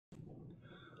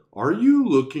Are you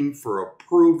looking for a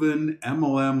proven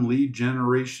MLM lead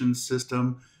generation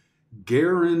system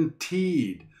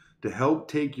guaranteed to help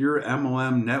take your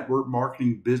MLM network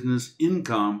marketing business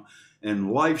income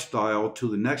and lifestyle to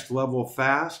the next level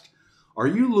fast? Are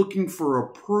you looking for a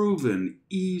proven,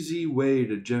 easy way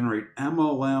to generate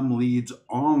MLM leads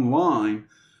online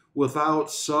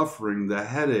without suffering the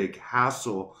headache,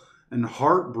 hassle, and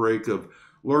heartbreak of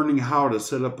learning how to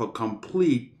set up a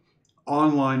complete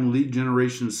online lead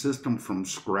generation system from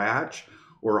scratch,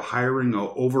 or hiring an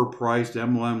overpriced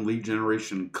MLM lead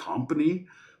generation company,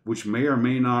 which may or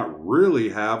may not really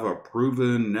have a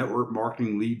proven network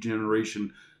marketing lead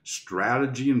generation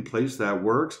strategy in place that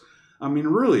works? I mean,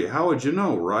 really, how would you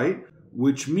know, right?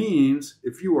 Which means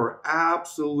if you are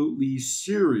absolutely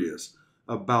serious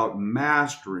about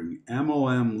mastering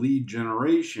MLM lead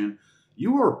generation,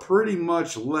 you are pretty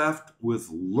much left with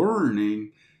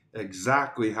learning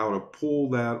exactly how to pull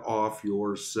that off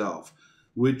yourself,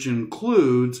 which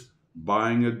includes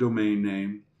buying a domain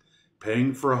name,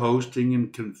 paying for hosting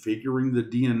and configuring the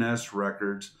DNS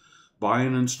records, buy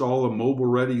and install a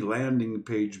mobile-ready landing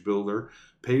page builder,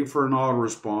 pay for an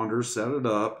autoresponder, set it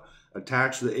up,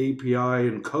 attach the API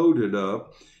and code it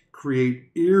up,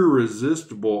 create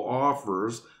irresistible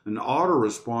offers, an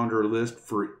autoresponder list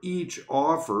for each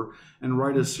offer, and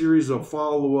write a series of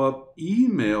follow-up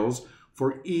emails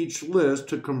for each list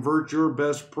to convert your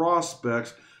best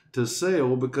prospects to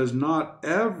sale, because not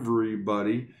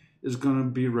everybody is going to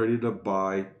be ready to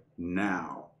buy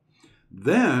now.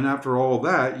 Then, after all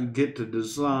that, you get to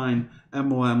design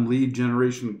MLM lead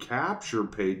generation capture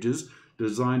pages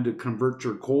designed to convert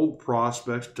your cold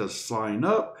prospects to sign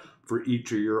up for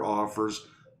each of your offers,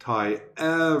 tie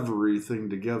everything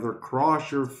together,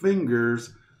 cross your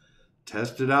fingers,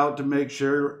 test it out to make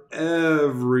sure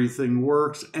everything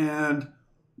works, and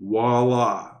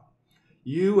voila,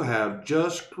 you have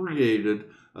just created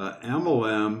an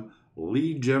MLM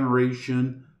lead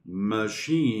generation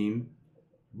machine,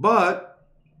 but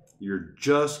you're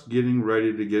just getting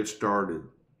ready to get started.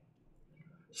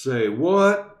 Say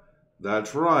what?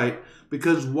 That's right,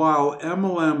 because while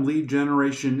MLM lead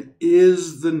generation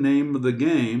is the name of the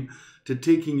game to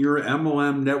taking your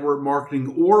MLM network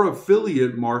marketing or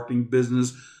affiliate marketing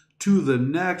business to the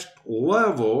next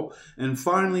level and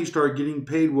finally start getting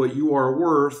paid what you are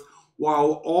worth,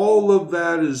 while all of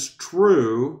that is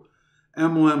true,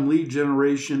 MLM lead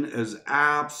generation is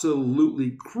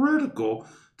absolutely critical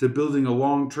to building a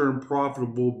long-term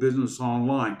profitable business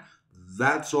online.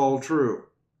 That's all true.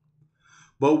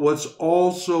 But what's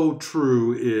also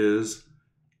true is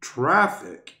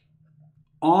traffic,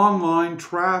 online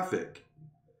traffic.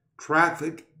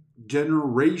 Traffic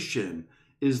generation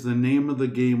is the name of the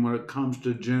game when it comes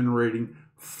to generating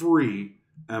free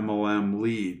MLM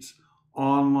leads.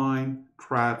 Online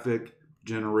traffic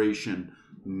generation,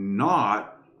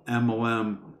 not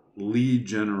MLM lead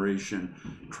generation.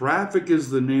 Traffic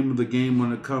is the name of the game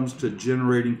when it comes to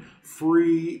generating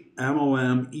free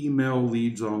MLM email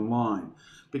leads online,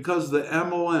 because the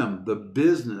MLM, the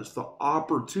business, the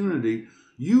opportunity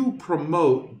you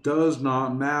promote does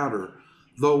not matter.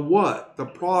 The what, the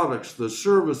products, the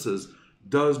services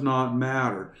does not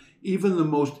matter. Even the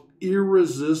most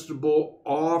irresistible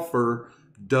offer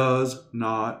does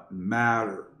not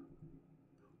matter.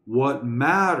 What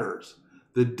matters,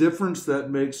 the difference that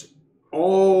makes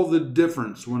all the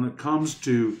difference when it comes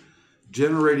to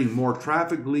generating more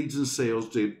traffic, leads, and sales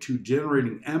to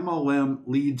generating MLM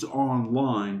leads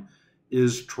online,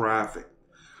 is traffic.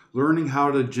 Learning how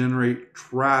to generate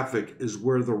traffic is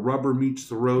where the rubber meets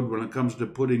the road when it comes to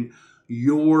putting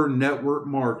your network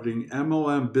marketing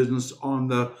MLM business on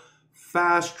the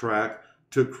fast track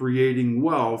to creating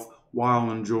wealth while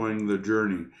enjoying the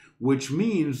journey, which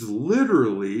means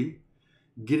literally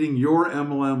getting your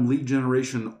MLM lead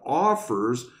generation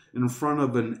offers in front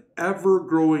of an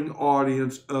ever-growing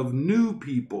audience of new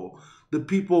people, the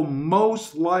people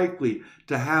most likely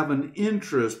to have an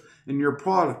interest in your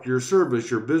product, your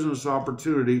service, your business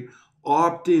opportunity,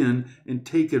 opt in and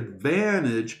take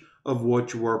advantage of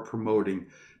what you are promoting.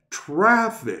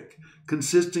 Traffic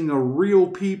consisting of real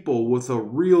people with a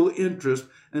real interest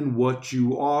in what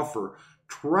you offer.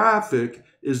 Traffic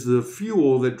is the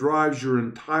fuel that drives your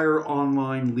entire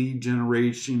online lead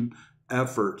generation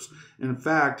efforts. In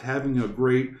fact, having a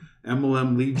great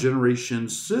MLM lead generation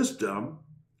system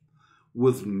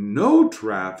with no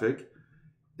traffic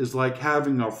is like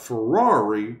having a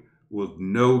Ferrari with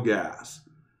no gas.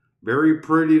 Very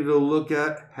pretty to look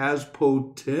at, has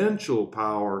potential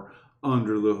power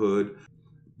under the hood,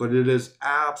 but it is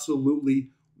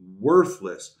absolutely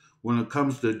worthless when it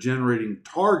comes to generating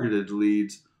targeted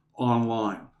leads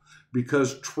online,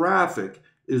 because traffic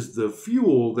is the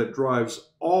fuel that drives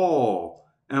all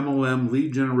MLM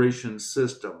lead generation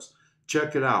systems.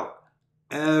 Check it out.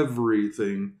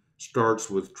 Everything starts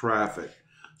with traffic.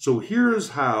 So here is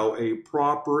how a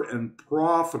proper and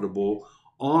profitable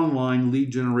online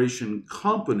lead generation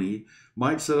company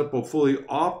might set up a fully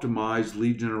optimized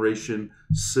lead generation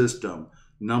system.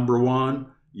 Number one,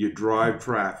 you drive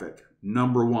traffic.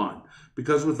 Number one,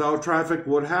 because without traffic,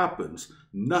 what happens?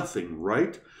 Nothing,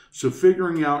 right? So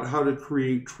figuring out how to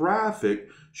create traffic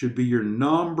should be your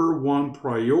number one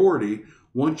priority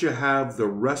once you have the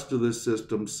rest of the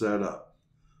system set up.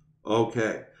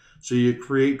 Okay, so you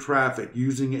create traffic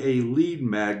using a lead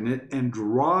magnet and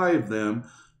drive them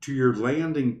to your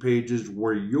landing pages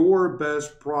where your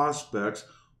best prospects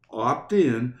opt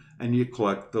in and you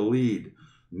collect the lead.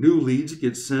 New leads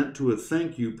get sent to a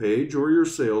thank you page or your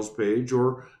sales page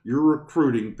or your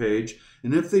recruiting page.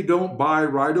 And if they don't buy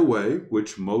right away,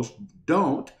 which most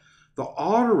don't, the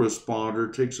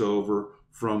autoresponder takes over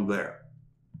from there.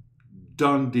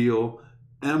 Done deal.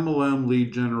 MLM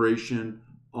lead generation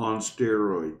on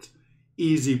steroids.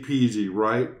 Easy peasy,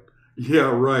 right?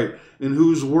 Yeah, right. In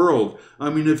whose world? I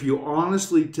mean, if you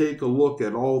honestly take a look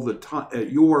at all the time,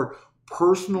 at your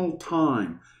personal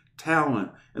time,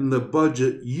 talent, and the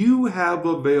budget you have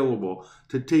available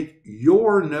to take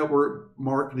your network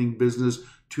marketing business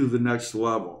to the next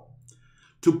level,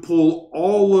 to pull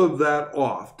all of that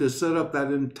off, to set up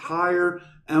that entire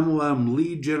MLM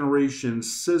lead generation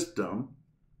system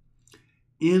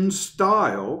in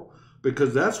style,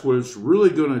 because that's what it's really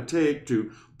going to take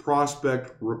to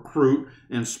prospect, recruit,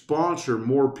 and sponsor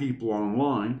more people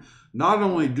online. Not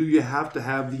only do you have to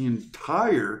have the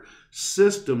entire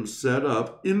system set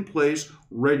up, in place,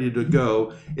 ready to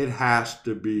go, it has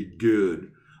to be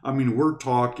good. I mean, we're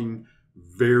talking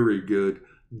very good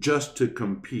just to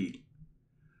compete.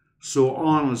 So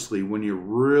honestly, when you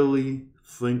really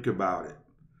think about it,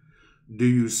 do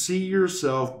you see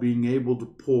yourself being able to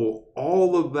pull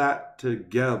all of that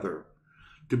together,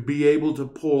 to be able to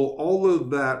pull all of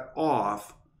that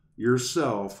off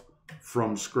yourself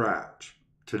from scratch?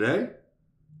 Today?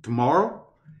 Tomorrow?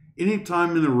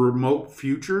 Anytime in the remote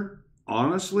future?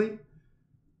 Honestly?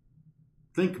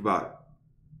 Think about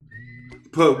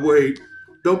it. But wait,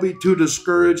 don't be too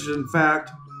discouraged. In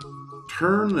fact,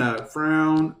 turn that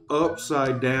frown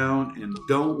upside down and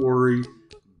don't worry.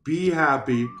 Be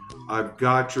happy. I've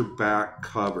got your back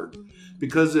covered.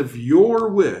 Because if your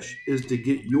wish is to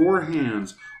get your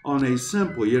hands on a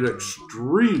simple yet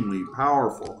extremely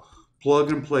powerful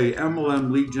plug-and-play MLM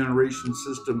lead generation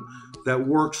system that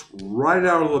works right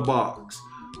out of the box,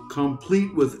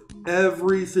 complete with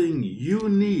everything you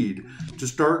need to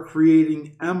start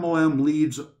creating MLM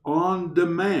leads on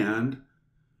demand,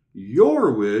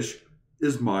 your wish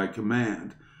is my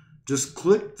command. Just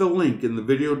click the link in the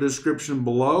video description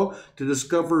below to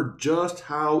discover just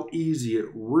how easy it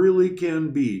really can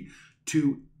be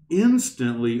to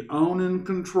instantly own and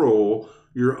control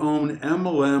your own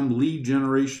MLM lead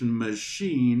generation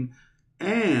machine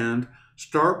and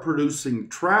start producing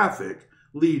traffic,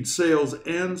 lead sales,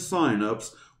 and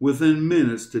signups within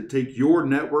minutes to take your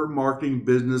network marketing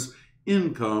business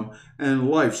income and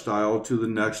lifestyle to the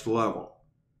next level.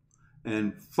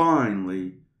 And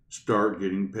finally, start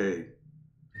getting paid.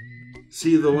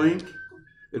 See the link?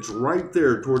 It's right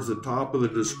there towards the top of the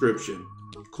description.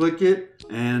 Click it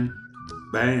and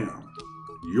bam,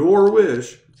 your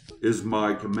wish is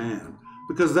my command,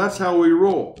 because that's how we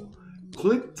roll.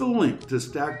 Click the link to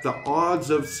stack the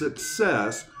odds of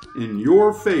success in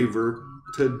your favor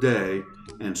today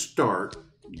and start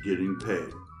getting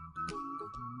paid.